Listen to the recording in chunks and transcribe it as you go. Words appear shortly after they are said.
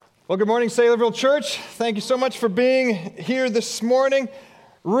Well, good morning, Saylorville Church. Thank you so much for being here this morning.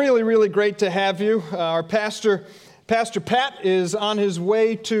 Really great to have you. Our Pastor Pat is on his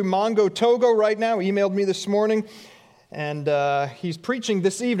way to Mongo, Togo right now. He emailed me this morning, and he's preaching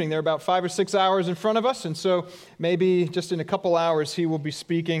this evening. There are about 5 or 6 hours in front of us, and so maybe just in a couple hours he will be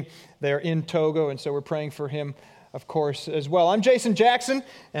speaking there in Togo, and so we're praying for him, of course, as well. I'm Jason Jackson,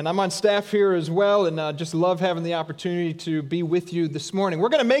 and I'm on staff here as well, and just love having the opportunity to be with you this morning. We're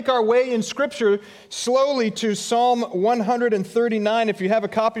going to make our way in Scripture slowly to Psalm 139. If you have a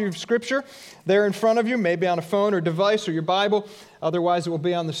copy of Scripture there in front of you, maybe on a phone or device or your Bible, otherwise it will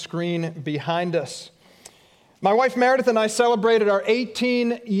be on the screen behind us. My wife Meredith and I celebrated our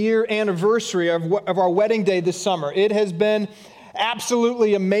 18-year anniversary of our wedding day this summer. It has been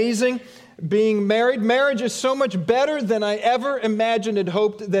absolutely amazing being married. Marriage is so much better than I ever imagined and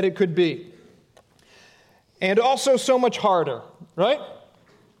hoped that it could be. And also so much harder, right?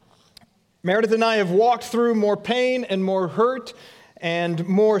 Meredith and I have walked through more pain and more hurt and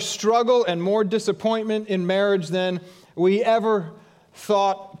more struggle and more disappointment in marriage than we ever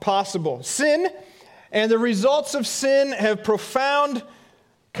thought possible. Sin and the results of sin have profound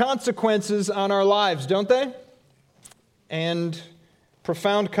consequences on our lives, don't they? And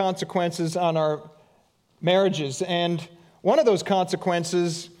profound consequences on our marriages. And one of those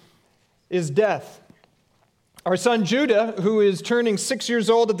consequences is death. Our son Judah, who is turning 6 years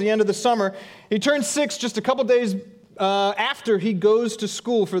old at the end of the summer, he turns 6 just a couple days after he goes to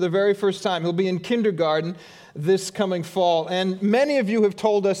school for the very first time. He'll be in kindergarten this coming fall. And many of you have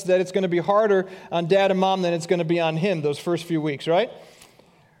told us that it's going to be harder on Dad and Mom than it's going to be on him those first few weeks, right?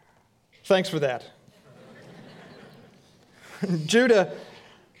 Thanks for that. Judah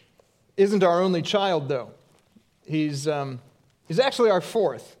isn't our only child, though. He's actually our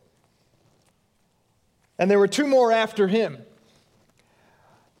fourth. And there were 2 more after him.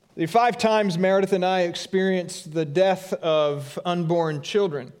 The 5 times Meredith and I experienced the death of unborn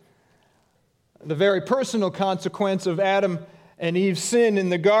children. The very personal consequence of Adam and Eve's sin in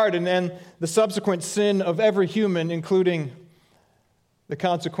the garden and the subsequent sin of every human, including the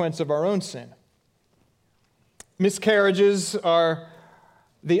consequence of our own sin. Miscarriages are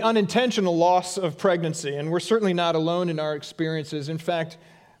the unintentional loss of pregnancy, and we're certainly not alone in our experiences. In fact,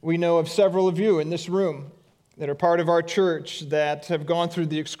 we know of several of you in this room that are part of our church that have gone through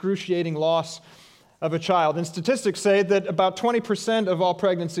the excruciating loss of a child. And statistics say that about 20% of all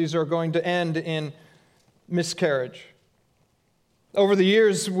pregnancies are going to end in miscarriage. Over the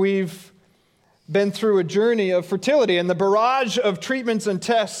years, we've been through a journey of fertility and the barrage of treatments and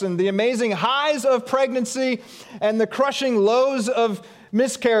tests and the amazing highs of pregnancy and the crushing lows of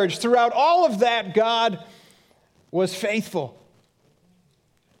miscarriage. Throughout all of that, God was faithful.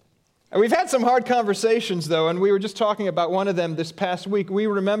 And we've had some hard conversations, though, and we were just talking about one of them this past week. We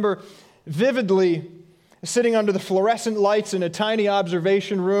remember vividly sitting under the fluorescent lights in a tiny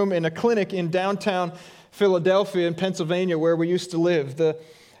observation room in a clinic in downtown Philadelphia in Pennsylvania where we used to live. The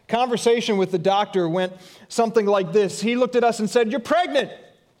conversation with the doctor went something like this. He looked at us and said, "You're pregnant."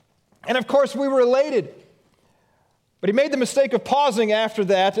 And of course, we were elated. But he made the mistake of pausing after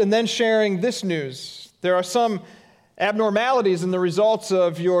that and then sharing this news. There are some abnormalities in the results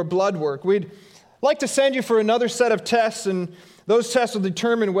of your blood work. We'd like to send you for another set of tests, and those tests will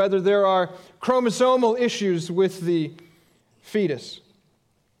determine whether there are chromosomal issues with the fetus.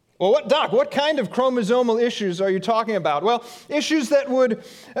 Well, Doc, what kind of chromosomal issues are you talking about? Well, issues that would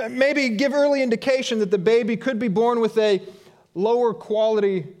maybe give early indication that the baby could be born with a lower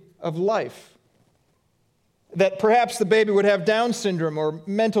quality of life. That perhaps the baby would have Down syndrome or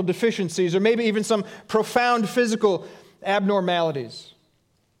mental deficiencies or maybe even some profound physical abnormalities.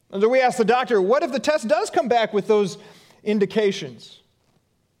 And so we asked the doctor, what if the test does come back with those indications?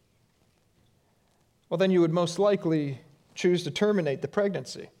 Well, then you would most likely choose to terminate the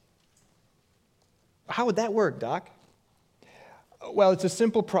pregnancy. How would that work, Doc? Well, it's a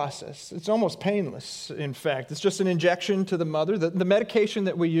simple process. It's almost painless, in fact. It's just an injection to the mother. The medication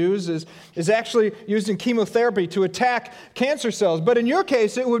that we use is actually used in chemotherapy to attack cancer cells. But in your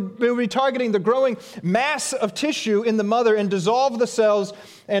case, it would be targeting the growing mass of tissue in the mother and dissolve the cells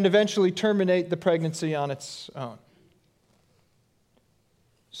and eventually terminate the pregnancy on its own.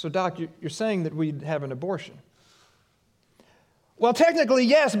 So, Doc, you're saying that we'd have an abortion? Well, technically,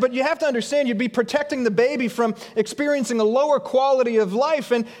 yes, but you have to understand you'd be protecting the baby from experiencing a lower quality of life,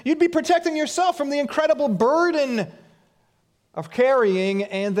 and you'd be protecting yourself from the incredible burden of carrying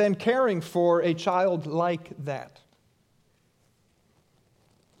and then caring for a child like that.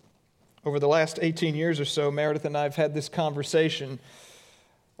 Over the last 18 years or so, Meredith and I have had this conversation,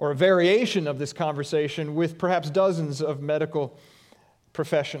 or a variation of this conversation, with perhaps dozens of medical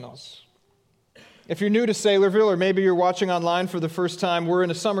professionals. If you're new to Saylorville, or maybe you're watching online for the first time, we're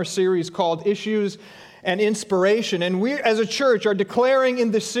in a summer series called Issues and Inspiration. And we, as a church, are declaring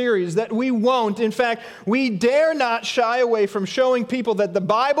in this series that we won't, in fact, we dare not shy away from showing people that the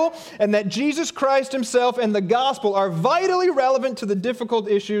Bible and that Jesus Christ himself and the gospel are vitally relevant to the difficult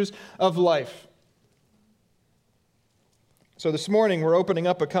issues of life. So this morning, we're opening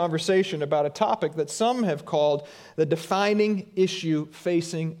up a conversation about a topic that some have called the defining issue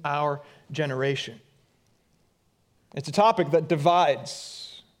facing our generation. It's a topic that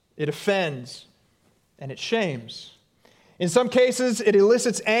divides, it offends, and it shames. In some cases, it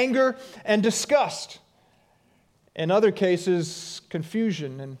elicits anger and disgust. In other cases,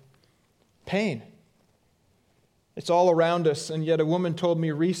 confusion and pain. It's all around us, and yet a woman told me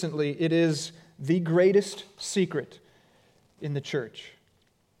recently it is the greatest secret in the church,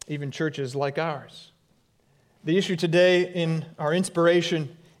 even churches like ours. The issue today in our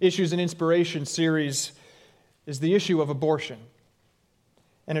Issues and Inspiration series is the issue of abortion.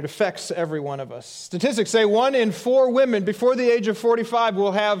 And it affects every one of us. Statistics say 1 in 4 women before the age of 45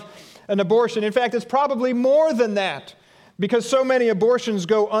 will have an abortion. In fact, it's probably more than that because so many abortions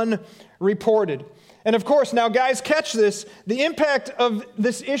go unreported. And of course, now guys, catch this, the impact of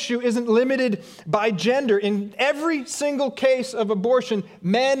this issue isn't limited by gender. In every single case of abortion,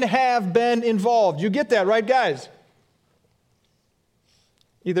 men have been involved. You get that, right, guys?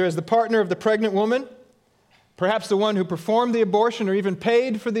 Either as the partner of the pregnant woman, perhaps the one who performed the abortion or even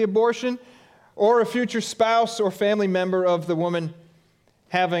paid for the abortion, or a future spouse or family member of the woman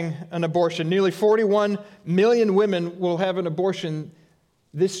having an abortion. Nearly 41 million women will have an abortion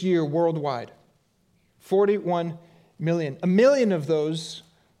this year worldwide. 41 million. 1 million of those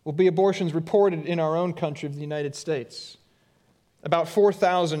will be abortions reported in our own country of the United States. About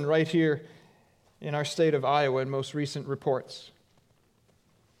 4,000 right here in our state of Iowa in most recent reports.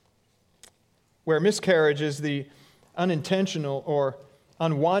 Where miscarriage is the unintentional or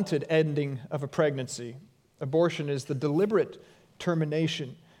unwanted ending of a pregnancy, abortion is the deliberate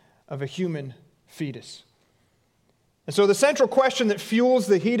termination of a human fetus. And so the central question that fuels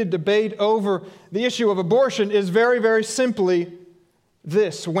the heated debate over the issue of abortion is very, very simply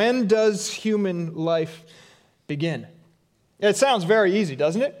this: when does human life begin? It sounds very easy,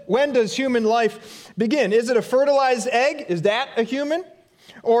 doesn't it? When does human life begin? Is it a fertilized egg? Is that a human?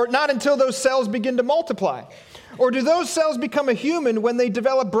 Or not until those cells begin to multiply? Or do those cells become a human when they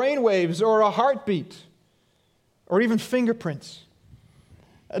develop brainwaves or a heartbeat or even fingerprints?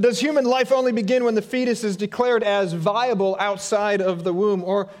 Does human life only begin when the fetus is declared as viable outside of the womb,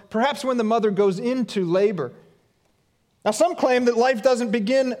 or perhaps when the mother goes into labor? Now, some claim that life doesn't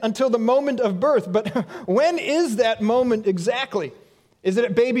begin until the moment of birth, but when is that moment exactly? Is it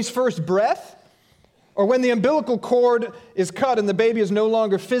at baby's first breath? Or when the umbilical cord is cut and the baby is no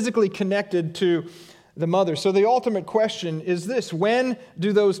longer physically connected to the mother? So the ultimate question is this: when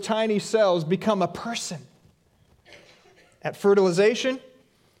do those tiny cells become a person? At fertilization,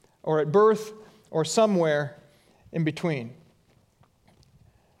 or at birth, or somewhere in between?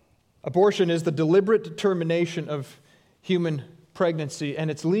 Abortion is the deliberate termination of human pregnancy, and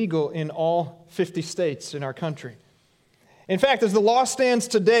it's legal in all 50 states in our country. In fact, as the law stands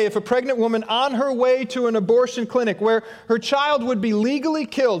today, if a pregnant woman on her way to an abortion clinic where her child would be legally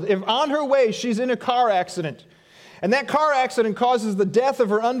killed, if on her way she's in a car accident, and that car accident causes the death of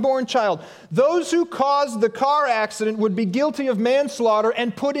her unborn child, those who caused the car accident would be guilty of manslaughter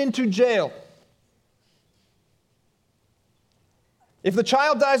and put into jail. If the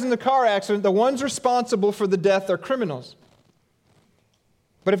child dies in the car accident, the ones responsible for the death are criminals.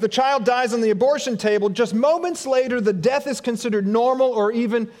 But if the child dies on the abortion table, just moments later, the death is considered normal or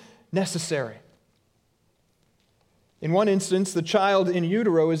even necessary. In one instance, the child in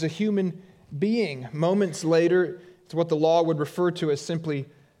utero is a human being. Moments later, it's what the law would refer to as simply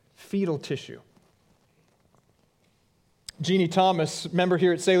fetal tissue. Jeannie Thomas, member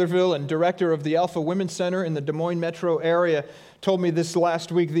here at Saylorville and director of the Alpha Women's Center in the Des Moines metro area, told me this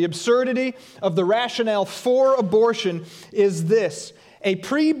last week. The absurdity of the rationale for abortion is this: a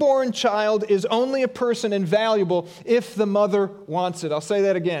preborn child is only a person and valuable if the mother wants it. I'll say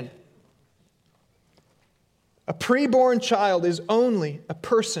that again. A preborn child is only a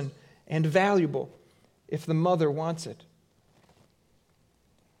person and valuable if the mother wants it.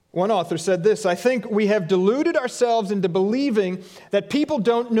 One author said this: I think we have deluded ourselves into believing that people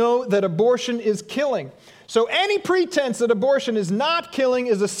don't know that abortion is killing. So any pretense that abortion is not killing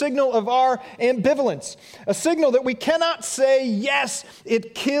is a signal of our ambivalence, a signal that we cannot say, yes,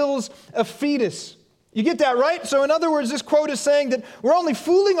 it kills a fetus. You get that, right? So in other words, this quote is saying that we're only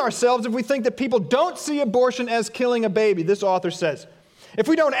fooling ourselves if we think that people don't see abortion as killing a baby, this author says. if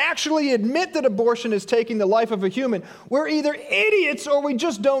we don't actually admit that abortion is taking the life of a human, we're either idiots or we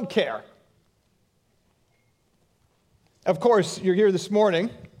just don't care. Of course, you're here this morning.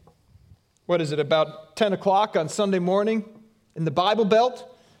 What is it, about 10 o'clock on Sunday morning in the Bible Belt?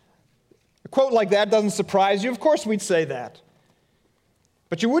 A quote like that doesn't surprise you. Of course we'd say that.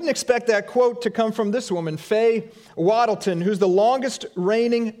 But you wouldn't expect that quote to come from this woman, Faye Waddleton, who's the longest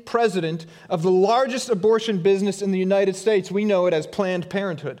reigning president of the largest abortion business in the United States. We know it as Planned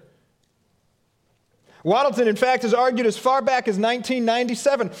Parenthood. Waddleton, in fact, has argued as far back as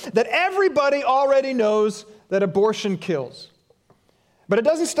 1997 that everybody already knows that abortion kills. But it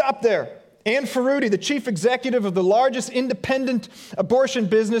doesn't stop there. Ann Ferruti, the chief executive of the largest independent abortion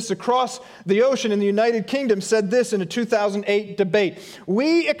business across the ocean in the United Kingdom, said this in a 2008 debate.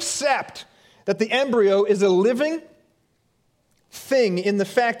 We accept that the embryo is a living thing in the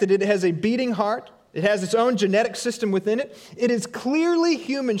fact that it has a beating heart, it has its own genetic system within it. It is clearly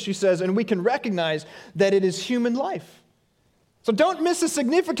human, she says, and we can recognize that it is human life. So don't miss the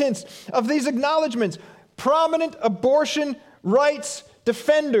significance of these acknowledgments. Prominent abortion rights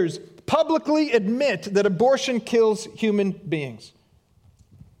defenders publicly admit that abortion kills human beings.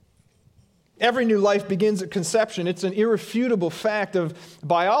 Every new life begins at conception. It's an irrefutable fact of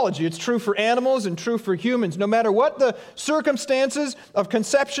biology. It's true for animals and true for humans. No matter what the circumstances of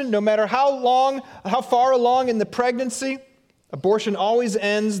conception, no matter how far along in the pregnancy, abortion always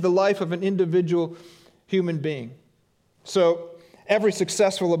ends the life of an individual human being. So every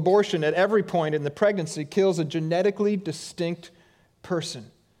successful abortion at every point in the pregnancy kills a genetically distinct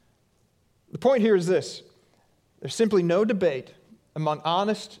person. The point here is this. There's simply no debate among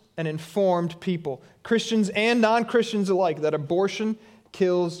honest and informed people, Christians and non-Christians alike, that abortion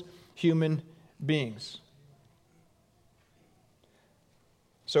kills human beings.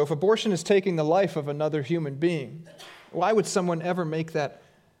 So if abortion is taking the life of another human being, why would someone ever make that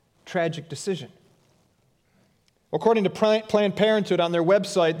tragic decision? According to Planned Parenthood on their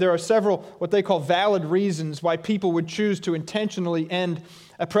website, there are several what they call valid reasons why people would choose to intentionally end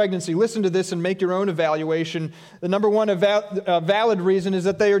a pregnancy. Listen to this and make your own evaluation. The number one valid reason is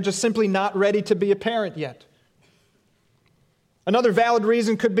that they are just simply not ready to be a parent yet. Another valid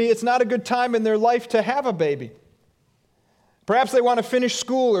reason could be it's not a good time in their life to have a baby. Perhaps they want to finish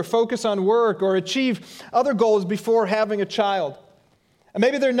school or focus on work or achieve other goals before having a child. And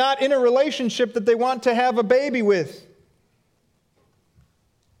maybe they're not in a relationship that they want to have a baby with.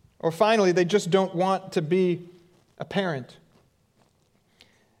 Or finally, they just don't want to be a parent.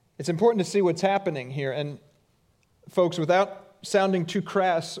 It's important to see what's happening here. And folks, without sounding too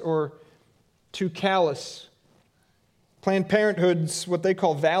crass or too callous, Planned Parenthood's what they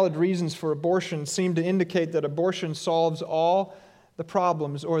call valid reasons for abortion seem to indicate that abortion solves all the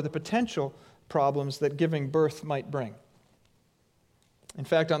problems or the potential problems that giving birth might bring. In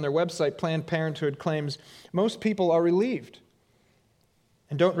fact, on their website, Planned Parenthood claims most people are relieved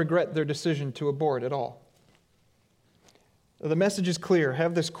and don't regret their decision to abort at all. The message is clear.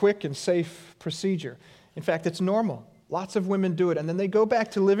 Have this quick and safe procedure. In fact, it's normal. Lots of women do it, and then they go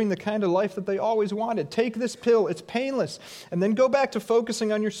back to living the kind of life that they always wanted. Take this pill, it's painless, and then go back to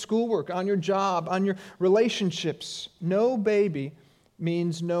focusing on your schoolwork, on your job, on your relationships. No baby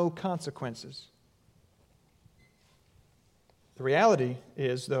means no consequences. The reality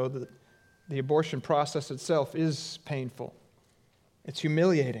is, though, that the abortion process itself is painful. It's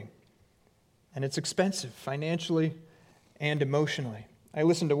humiliating, and it's expensive financially and emotionally. I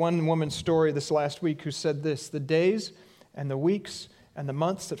listened to one woman's story this last week who said this: the days and the weeks and the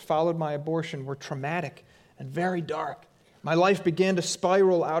months that followed my abortion were traumatic and very dark. My life began to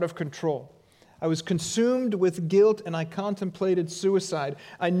spiral out of control. I was consumed with guilt and I contemplated suicide.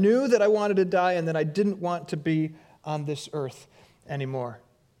 I knew that I wanted to die and that I didn't want to be on this earth anymore.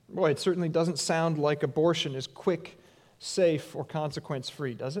 Boy, it certainly doesn't sound like abortion is quick, safe, or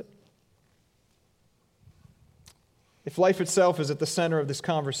consequence-free, does it? If life itself is at the center of this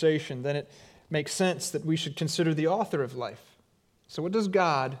conversation, then it makes sense that we should consider the author of life. So what does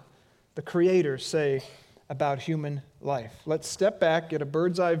God, the Creator, say about human life? Let's step back, get a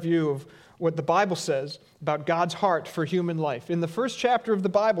bird's eye view of what the Bible says about God's heart for human life. In the first chapter of the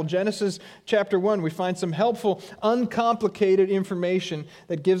Bible, Genesis chapter 1, we find some helpful, uncomplicated information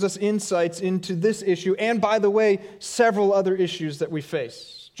that gives us insights into this issue and, by the way, several other issues that we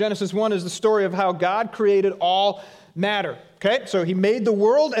face. Genesis 1 is the story of how God created all matter. Okay, so He made the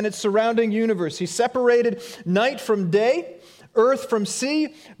world and its surrounding universe. He separated night from day, earth from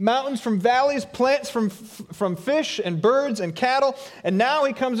sea, mountains from valleys, plants from fish and birds and cattle. And now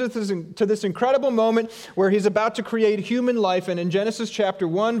he comes to this incredible moment where he's about to create human life. And in Genesis chapter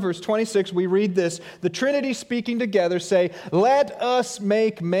 1, verse 26, we read this: the Trinity speaking together say, "Let us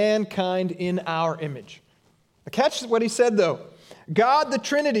make mankind in our image." Catch what he said, though. God, the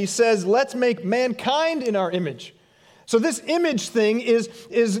Trinity, says, let's make mankind in our image. So this image thing is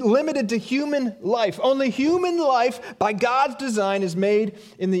limited to human life. Only human life, by God's design, is made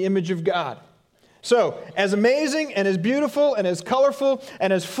in the image of God. So, as amazing and as beautiful and as colorful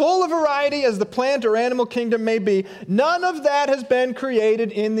and as full of variety as the plant or animal kingdom may be, none of that has been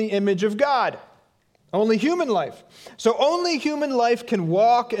created in the image of God. Only human life. So only human life can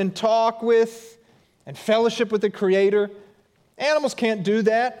walk and talk with and fellowship with the Creator. Animals can't do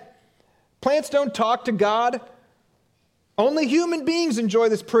that. Plants don't talk to God. Only human beings enjoy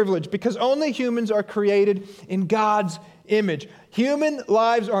this privilege because only humans are created in God's image. Human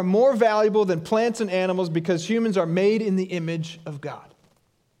lives are more valuable than plants and animals because humans are made in the image of God.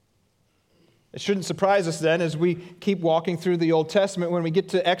 It shouldn't surprise us then as we keep walking through the Old Testament. When we get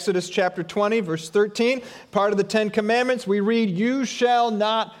to Exodus chapter 20, verse 13, part of the Ten Commandments, we read, "You shall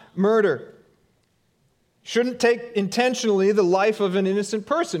not murder." Shouldn't take intentionally the life of an innocent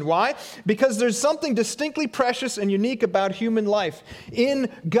person. Why? Because there's something distinctly precious and unique about human life. In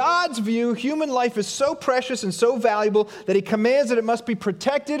God's view, human life is so precious and so valuable that He commands that it must be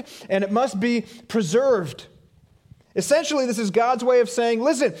protected and it must be preserved. Essentially, this is God's way of saying,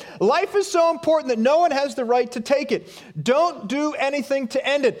 listen, life is so important that no one has the right to take it. Don't do anything to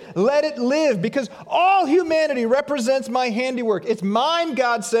end it. Let it live, because all humanity represents my handiwork. It's mine,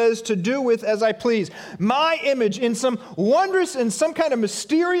 God says, to do with as I please. My image, in some wondrous and some kind of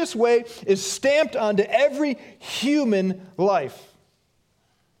mysterious way, is stamped onto every human life.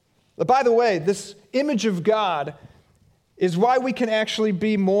 But by the way, this image of God is why we can actually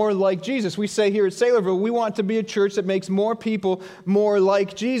be more like Jesus. We say here at Saylorville, we want to be a church that makes more people more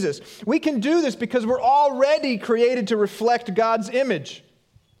like Jesus. We can do this because we're already created to reflect God's image,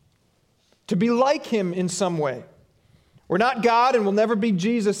 to be like Him in some way. We're not God and we'll never be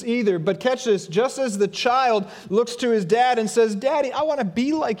Jesus either, but catch this, just as the child looks to his dad and says, "Daddy, I want to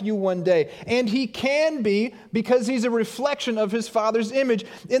be like you one day," and he can be because he's a reflection of his Father's image,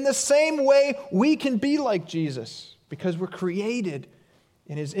 in the same way we can be like Jesus. Because we're created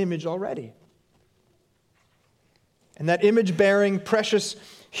in His image already. And that image-bearing, precious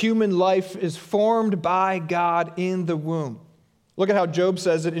human life is formed by God in the womb. Look at how Job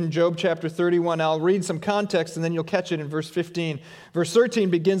says it in Job chapter 31. I'll read some context and then you'll catch it in verse 15. Verse 13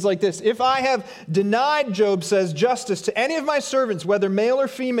 begins like this: "If I have denied," Job says, "justice to any of my servants, whether male or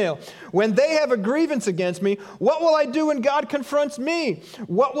female, when they have a grievance against me, what will I do when God confronts me?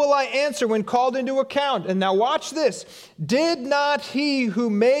 What will I answer when called into account?" And now watch this. "Did not He who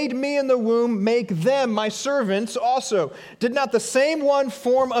made me in the womb make them my servants also? Did not the same one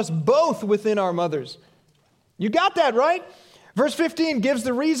form us both within our mothers?" You got that, right? Verse 15 gives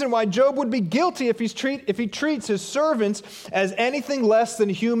the reason why Job would be guilty if he treats his servants as anything less than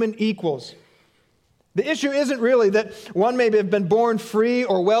human equals. The issue isn't really that one may have been born free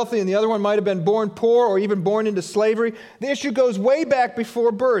or wealthy and the other one might have been born poor or even born into slavery. The issue goes way back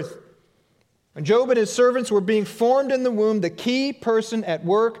before birth. When Job and his servants were being formed in the womb, the key person at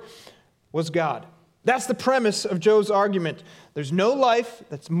work was God. That's the premise of Job's argument. There's no life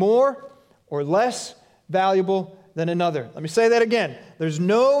that's more or less valuable than another. Let me say that again. There's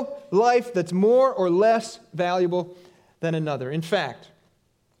no life that's more or less valuable than another. In fact,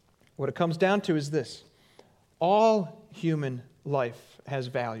 what it comes down to is this: all human life has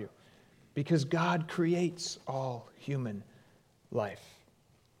value because God creates all human life.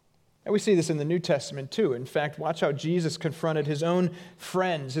 And we see this in the New Testament too. In fact, watch how Jesus confronted His own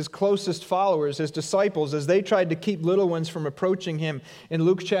friends, His closest followers, His disciples, as they tried to keep little ones from approaching Him in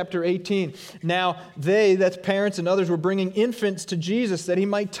Luke chapter 18. Now they, that's parents and others, were bringing infants to Jesus that He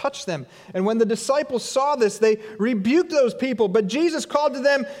might touch them. And when the disciples saw this, they rebuked those people. But Jesus called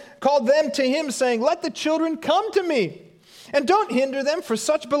them to Him, saying, "Let the children come to me, and don't hinder them, for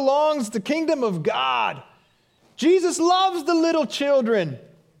such belongs the kingdom of God." Jesus loves the little children.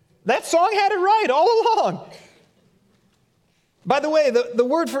 That song had it right all along. By the way, the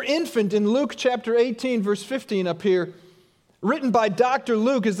word for infant in Luke chapter 18, verse 15 up here, written by Dr.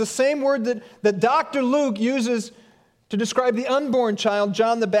 Luke, is the same word that Dr. Luke uses to describe the unborn child,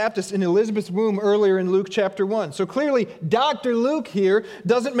 John the Baptist, in Elizabeth's womb earlier in Luke chapter 1. So clearly, Dr. Luke here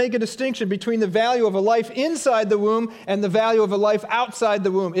doesn't make a distinction between the value of a life inside the womb and the value of a life outside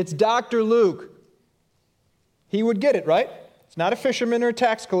the womb. It's Dr. Luke. He would get it, right? He's not a fisherman or a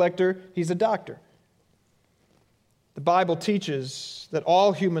tax collector. He's a doctor. The Bible teaches that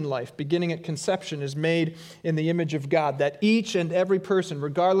all human life, beginning at conception, is made in the image of God, that each and every person,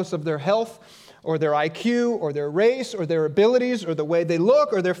 regardless of their health or their IQ or their race or their abilities or the way they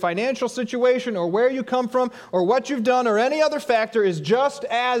look or their financial situation or where you come from or what you've done or any other factor, is just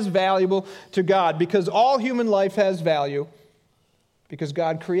as valuable to God, because all human life has value because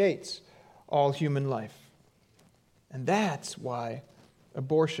God creates all human life. And that's why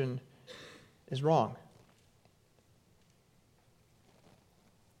abortion is wrong.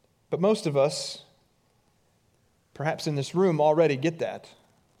 But most of us, perhaps in this room, already get that.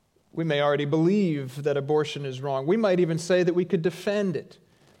 We may already believe that abortion is wrong. We might even say that we could defend it,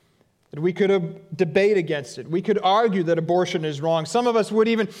 that we could debate against it. We could argue that abortion is wrong. Some of us would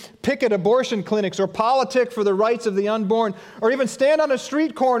even picket abortion clinics or politic for the rights of the unborn, or even stand on a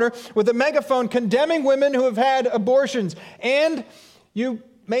street corner with a megaphone condemning women who have had abortions. And you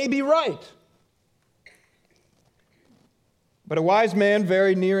may be right. But a wise man,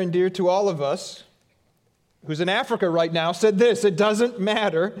 very near and dear to all of us, who's in Africa right now, said this: it doesn't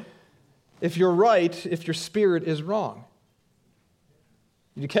matter if you're right if your spirit is wrong.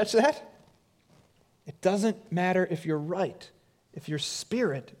 Did you catch that? It doesn't matter if you're right if your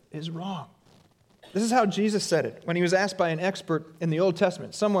spirit is wrong. This is how Jesus said it when he was asked by an expert in the Old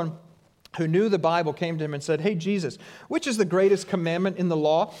Testament. Someone who knew the Bible came to him and said, "Hey, Jesus, which is the greatest commandment in the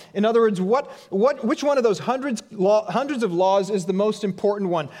law?" In other words, which one of those hundreds of laws is the most important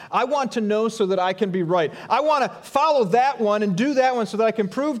one? I want to know so that I can be right. I want to follow that one and do that one so that I can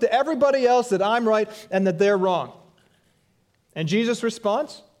prove to everybody else that I'm right and that they're wrong. And Jesus'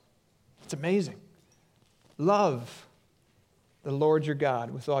 response? It's amazing. Love the Lord your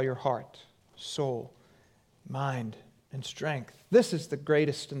God with all your heart, soul, mind, and strength. This is the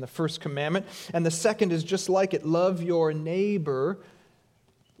greatest and the first commandment. And the second is just like it. Love your neighbor,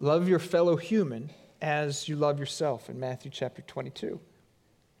 love your fellow human as you love yourself in Matthew chapter 22.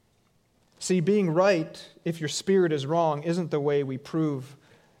 See, being right if your spirit is wrong isn't the way we prove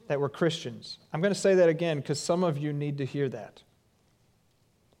that we're Christians. I'm going to say that again because some of you need to hear that.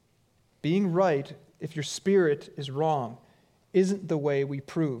 Being right if your spirit is wrong isn't the way we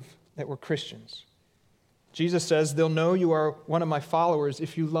prove that we're Christians. Jesus says, they'll know you are one of my followers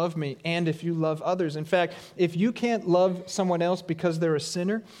if you love me and if you love others. In fact, if you can't love someone else because they're a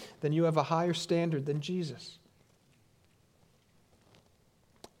sinner, then you have a higher standard than Jesus.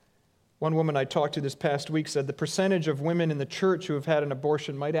 One woman I talked to this past week said the percentage of women in the church who have had an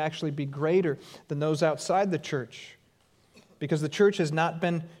abortion might actually be greater than those outside the church, because the church has not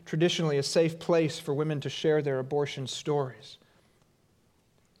been traditionally a safe place for women to share their abortion stories.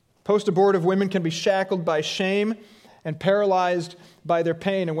 Post-abortive women can be shackled by shame and paralyzed by their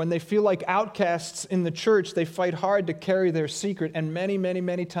pain. And when they feel like outcasts in the church, they fight hard to carry their secret. And many, many,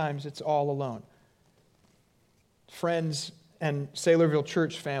 many times it's all alone. Friends and Saylorville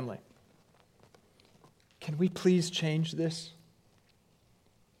Church family, can we please change this?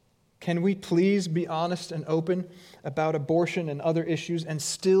 Can we please be honest and open about abortion and other issues and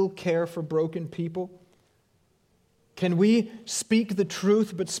still care for broken people? Can we speak the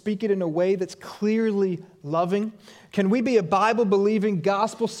truth, but speak it in a way that's clearly loving? Can we be a Bible-believing,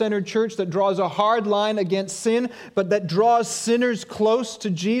 gospel-centered church that draws a hard line against sin, but that draws sinners close to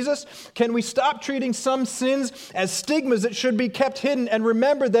Jesus? Can we stop treating some sins as stigmas that should be kept hidden and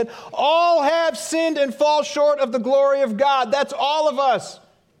remember that all have sinned and fall short of the glory of God? That's all of us.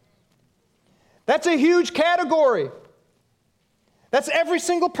 That's a huge category. That's every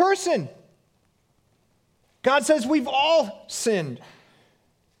single person. God says we've all sinned.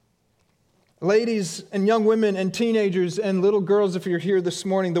 Ladies and young women and teenagers and little girls, if you're here this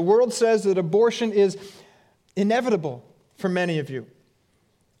morning, the world says that abortion is inevitable for many of you.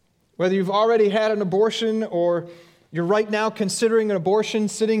 Whether you've already had an abortion or you're right now considering an abortion,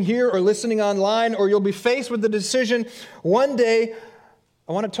 sitting here or listening online, or you'll be faced with the decision one day,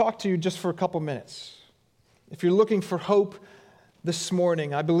 I want to talk to you just for a couple minutes. If you're looking for hope this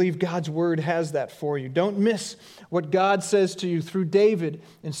morning, I believe God's word has that for you. Don't miss what God says to you through David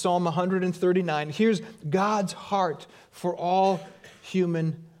in Psalm 139. Here's God's heart for all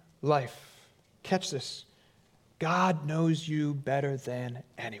human life. Catch this. God knows you better than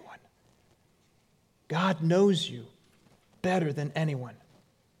anyone. God knows you better than anyone.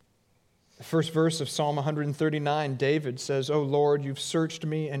 The first verse of Psalm 139, David says, "O Lord, you've searched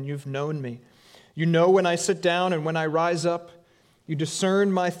me and you've known me. You know when I sit down and when I rise up. You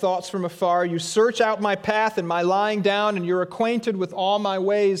discern my thoughts from afar. You search out my path and my lying down, and you're acquainted with all my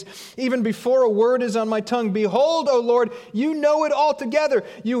ways. Even before a word is on my tongue, behold, O Lord, you know it altogether.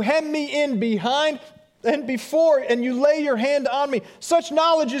 You hem me in behind and before, and you lay your hand on me. Such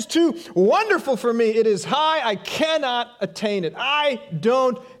knowledge is too wonderful for me. It is high, I cannot attain it. I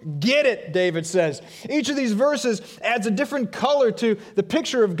don't get it, David says. Each of these verses adds a different color to the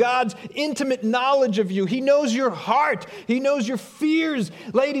picture of God's intimate knowledge of you. He knows your heart. He knows your fears.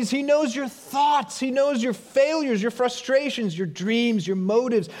 Ladies, He knows your thoughts. He knows your failures, your frustrations, your dreams, your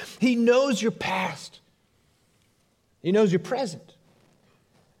motives. He knows your past. He knows your present.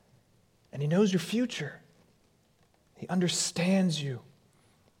 And He knows your future. He understands you.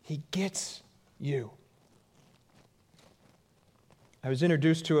 He gets you. I was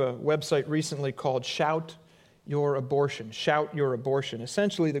introduced to a website recently called Shout Your Abortion. Shout Your Abortion.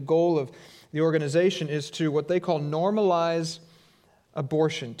 Essentially, the goal of the organization is to what they call normalize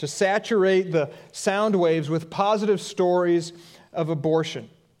abortion, to saturate the sound waves with positive stories of abortion.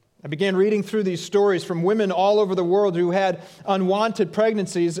 I began reading through these stories from women all over the world who had unwanted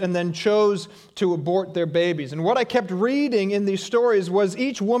pregnancies and then chose to abort their babies. And what I kept reading in these stories was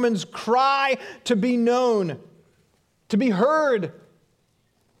each woman's cry to be known, to be heard,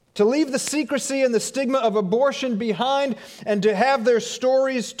 to leave the secrecy and the stigma of abortion behind and to have their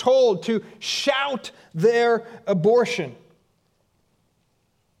stories told, to shout their abortion.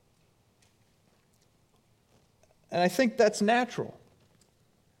 And I think that's natural.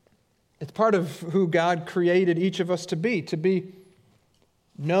 It's part of who God created each of us to be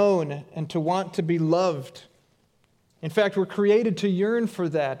known and to want to be loved. In fact, we're created to yearn for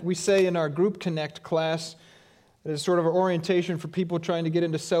that. We say in our Group Connect class, that is sort of an orientation for people trying to get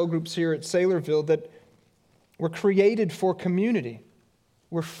into cell groups here at Saylorville, that we're created for community.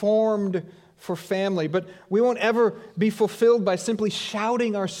 We're formed for family, but we won't ever be fulfilled by simply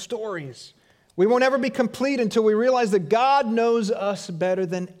shouting our stories. We won't ever be complete until we realize that God knows us better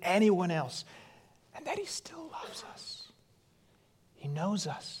than anyone else and that He still loves us. He knows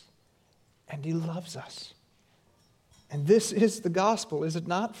us and He loves us. And this is the gospel, is it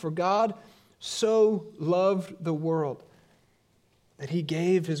not? For God so loved the world that He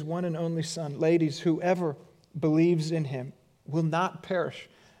gave His one and only Son. Ladies, whoever believes in Him will not perish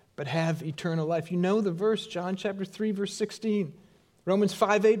but have eternal life. You know the verse, John chapter 3, verse 16. Romans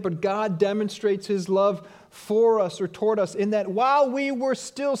 5:8, but God demonstrates His love for us or toward us in that while we were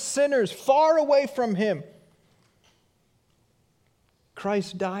still sinners, far away from Him,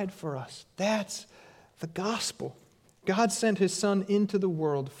 Christ died for us. That's the gospel. God sent His Son into the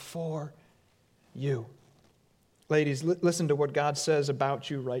world for you. Ladies, listen to what God says about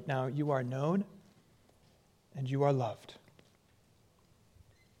you right now. You are known and you are loved.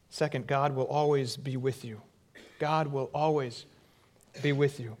 Second, God will always be with you. God will always be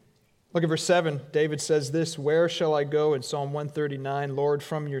with you. Look at verse 7. David says this, where shall I go in Psalm 139, Lord,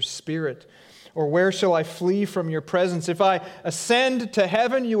 from your Spirit? Or where shall I flee from your presence? If I ascend to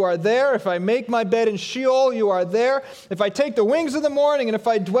heaven, you are there. If I make my bed in Sheol, you are there. If I take the wings of the morning, and if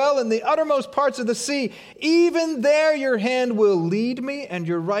I dwell in the uttermost parts of the sea, even there your hand will lead me, and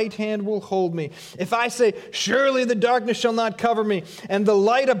your right hand will hold me. If I say, surely the darkness shall not cover me, and the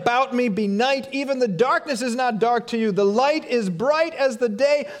light about me be night, even the darkness is not dark to you. The light is bright as the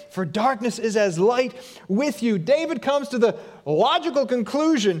day, for darkness is as light with you. David comes to the logical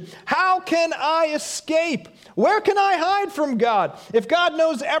conclusion, how can I escape? Where can I hide from God? If God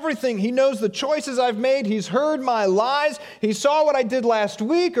knows everything, He knows the choices I've made, He's heard my lies, He saw what I did last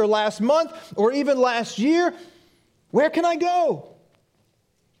week or last month or even last year, where can I go?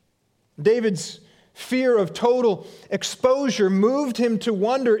 David's fear of total exposure moved him to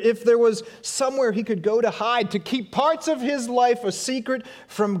wonder if there was somewhere he could go to hide, to keep parts of his life a secret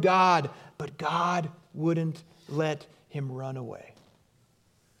from God. But God wouldn't let him run away.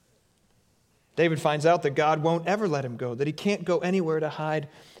 David finds out that God won't ever let him go, that he can't go anywhere to hide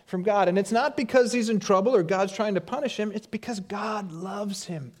from God. And it's not because he's in trouble or God's trying to punish him, it's because God loves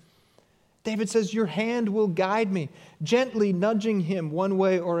him. David says, your hand will guide me, gently nudging him one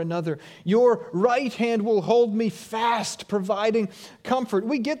way or another. Your right hand will hold me fast, providing comfort.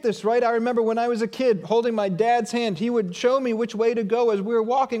 We get this, right? I remember when I was a kid holding my dad's hand, he would show me which way to go as we were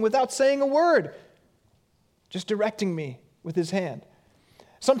walking without saying a word, just directing me with his hand.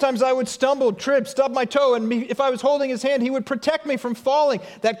 Sometimes I would stumble, trip, stub my toe, and if I was holding his hand, he would protect me from falling.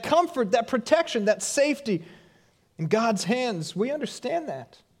 That comfort, that protection, that safety in God's hands, we understand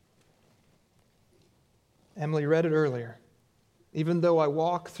that. Emily read it earlier. Even though I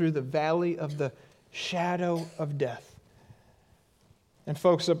walk through the valley of the shadow of death. And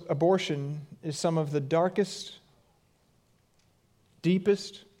folks, abortion is some of the darkest,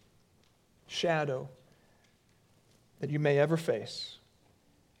 deepest shadow that you may ever face.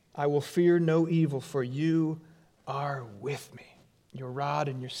 I will fear no evil, for you are with me. Your rod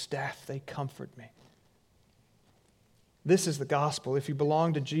and your staff, they comfort me. This is the gospel. If you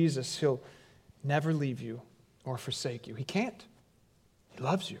belong to Jesus, he'll never leave you or forsake you. He can't. He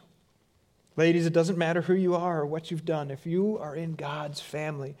loves you. Ladies, it doesn't matter who you are or what you've done. If you are in God's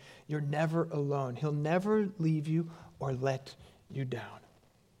family, you're never alone. He'll never leave you or let you down.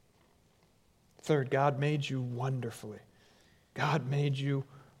 Third, God made you wonderfully. God made you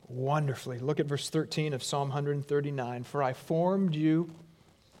wonderfully. Look at verse 13 of Psalm 139.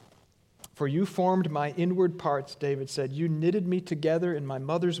 For you formed my inward parts, David said. You knitted me together in my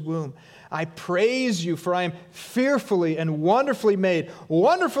mother's womb. I praise you, for I am fearfully and wonderfully made.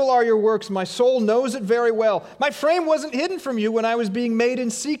 Wonderful are your works. My soul knows it very well. My frame wasn't hidden from you when I was being made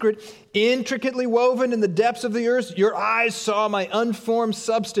in secret, intricately woven in the depths of the earth. Your eyes saw my unformed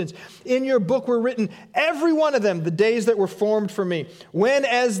substance. In your book were written, every one of them, the days that were formed for me, when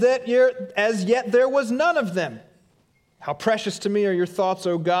as yet there was none of them. How precious to me are your thoughts,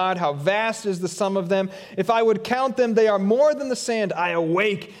 O God. How vast is the sum of them. If I would count them, they are more than the sand. I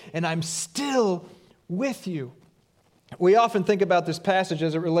awake, and I'm still with you. We often think about this passage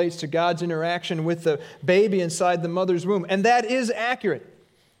as it relates to God's interaction with the baby inside the mother's womb, and that is accurate.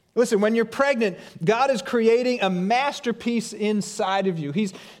 Listen, when you're pregnant, God is creating a masterpiece inside of you.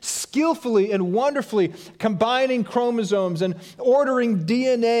 He's skillfully and wonderfully combining chromosomes and ordering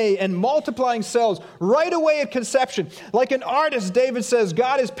DNA and multiplying cells right away at conception. Like an artist, David says,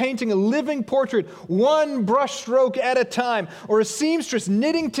 God is painting a living portrait, one brushstroke at a time, or a seamstress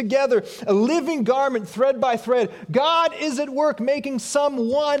knitting together a living garment thread by thread. God is at work making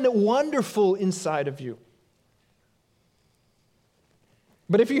someone wonderful inside of you.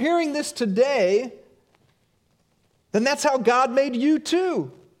 But if you're hearing this today, then that's how God made you too.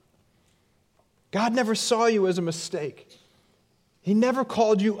 God never saw you as a mistake. He never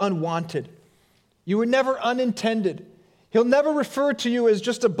called you unwanted. You were never unintended. He'll never refer to you as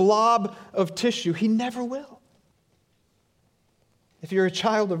just a blob of tissue. He never will. If you're a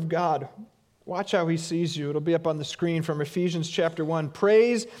child of God, watch how he sees you. It'll be up on the screen from Ephesians chapter 1.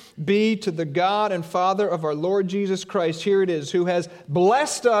 Praise be to the God and Father of our Lord Jesus Christ. Here it is, who has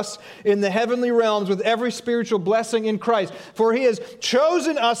blessed us in the heavenly realms with every spiritual blessing in Christ. For he has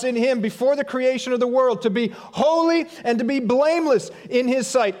chosen us in him before the creation of the world to be holy and to be blameless in his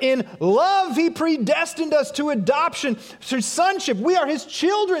sight. In love, he predestined us to adoption, to sonship. We are his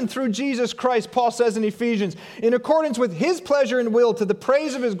children through Jesus Christ, Paul says in Ephesians, in accordance with his pleasure and will, to the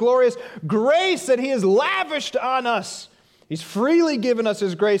praise of his glorious grace that he has lavished on us. He's freely given us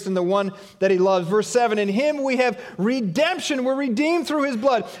his grace in the one that he loves. Verse 7, in him we have redemption. We're redeemed through his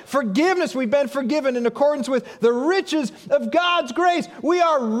blood. Forgiveness, we've been forgiven in accordance with the riches of God's grace. We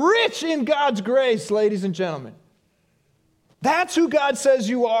are rich in God's grace, ladies and gentlemen. That's who God says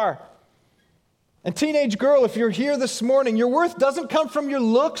you are. And teenage girl, if you're here this morning, your worth doesn't come from your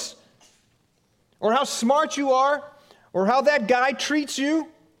looks or how smart you are or how that guy treats you.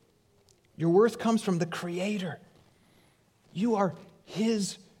 Your worth comes from the Creator. You are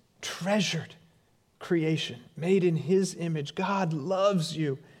his treasured creation, made in his image. God loves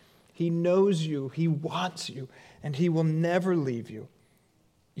you. He knows you. He wants you. And he will never leave you.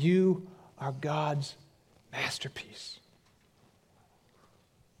 You are God's masterpiece.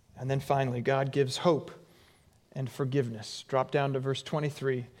 And then finally, God gives hope and forgiveness. Drop down to verse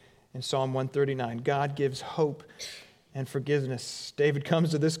 23 in Psalm 139. God gives hope and forgiveness. David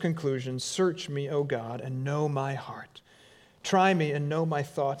comes to this conclusion: search me, O God, and know my heart. Try me and know my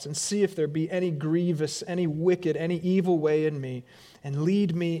thoughts, and see if there be any grievous, any wicked, any evil way in me, and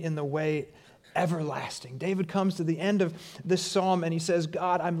lead me in the way everlasting. David comes to the end of this psalm and he says,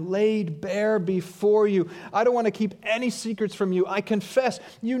 God, I'm laid bare before you. I don't want to keep any secrets from you. I confess,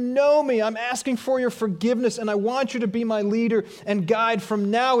 you know me. I'm asking for your forgiveness, and I want you to be my leader and guide from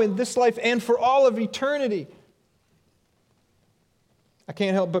now in this life and for all of eternity. I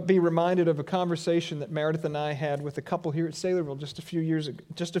can't help but be reminded of a conversation that Meredith and I had with a couple here at Saylorville just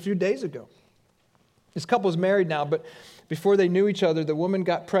a few days ago. This couple is married now, but before they knew each other, the woman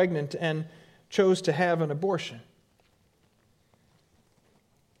got pregnant and chose to have an abortion.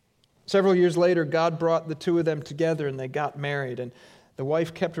 Several years later, God brought the two of them together and they got married, and the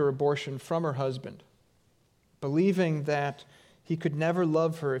wife kept her abortion from her husband, believing that he could never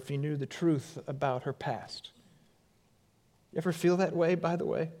love her if he knew the truth about her past. You ever feel that way, by the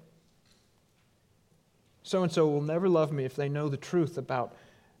way? So-and-so will never love me if they know the truth about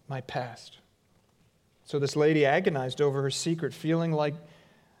my past. So this lady agonized over her secret, feeling like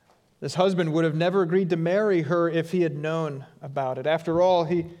this husband would have never agreed to marry her if he had known about it. After all,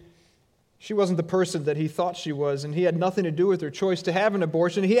 she wasn't the person that he thought she was, and he had nothing to do with her choice to have an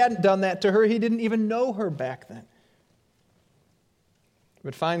abortion. He hadn't done that to her. He didn't even know her back then.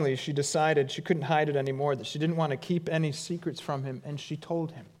 But finally, she decided she couldn't hide it anymore, that she didn't want to keep any secrets from him, and she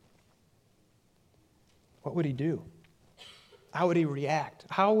told him. What would he do? How would he react?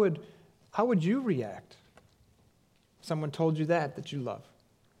 How would you react if someone told you that you love?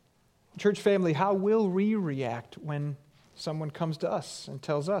 Church family, how will we react when someone comes to us and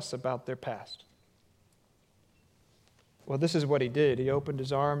tells us about their past? Well, this is what he did. He opened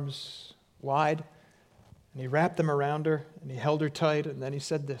his arms wide, and he wrapped them around her, and he held her tight, and then he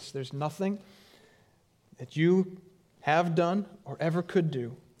said this: there's nothing that you have done or ever could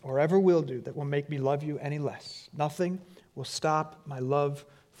do or ever will do that will make me love you any less. Nothing will stop my love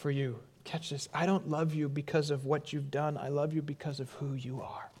for you. Catch this. I don't love you because of what you've done. I love you because of who you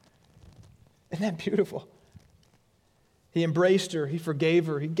are. Isn't that beautiful? He embraced her. He forgave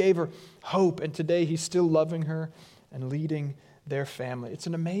her. He gave her hope. And today he's still loving her and leading their family. It's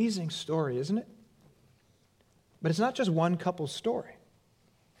an amazing story, isn't it? But it's not just one couple's story.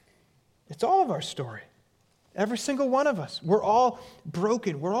 It's all of our story. Every single one of us. We're all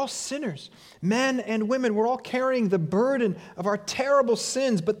broken. We're all sinners. Men and women, we're all carrying the burden of our terrible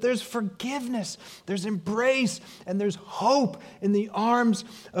sins. But there's forgiveness, there's embrace, and there's hope in the arms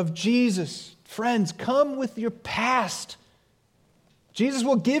of Jesus. Friends, come with your past. Jesus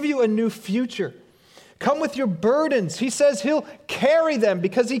will give you a new future. Come with your burdens. He says he'll carry them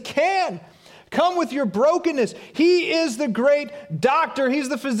because he can. Come with your brokenness. He is the great doctor. He's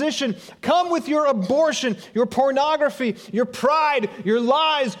the physician. Come with your abortion, your pornography, your pride, your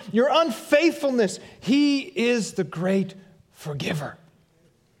lies, your unfaithfulness. He is the great forgiver.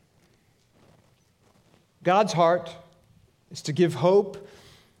 God's heart is to give hope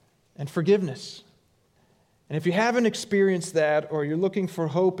and forgiveness. And if you haven't experienced that, or you're looking for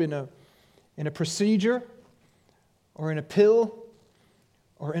hope in a procedure, or in a pill,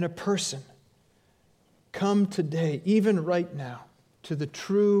 or in a person, come today, even right now, to the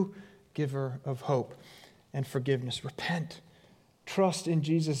true giver of hope and forgiveness. Repent. Trust in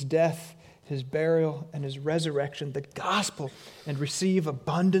Jesus' death, his burial, and his resurrection, the gospel, and receive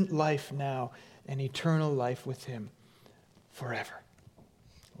abundant life now and eternal life with him forever.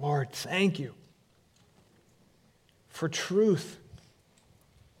 Lord, thank you for truth.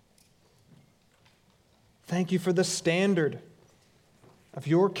 Thank you for the standard of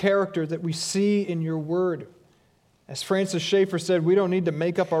your character that we see in your word. As Francis Schaeffer said, we don't need to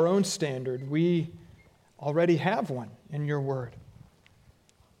make up our own standard. We already have one in your word.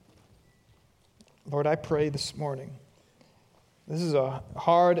 Lord, I pray this morning. This is a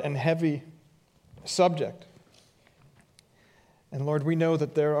hard and heavy subject. And Lord, we know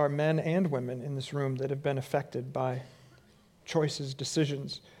that there are men and women in this room that have been affected by choices,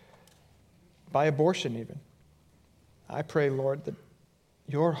 decisions, by abortion even. I pray, Lord, that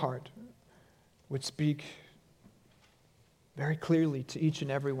your heart would speak very clearly to each and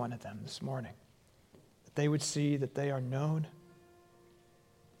every one of them this morning. That they would see that they are known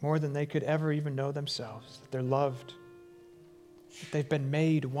more than they could ever even know themselves. That they're loved. That they've been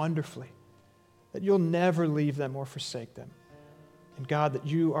made wonderfully. That you'll never leave them or forsake them. And God, that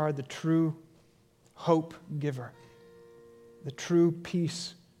you are the true hope giver, the true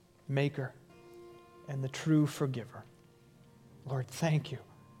peace maker, and the true forgiver. Lord, thank you.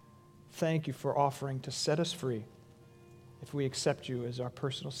 Thank you for offering to set us free if we accept you as our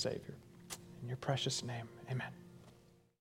personal Savior. In your precious name, amen.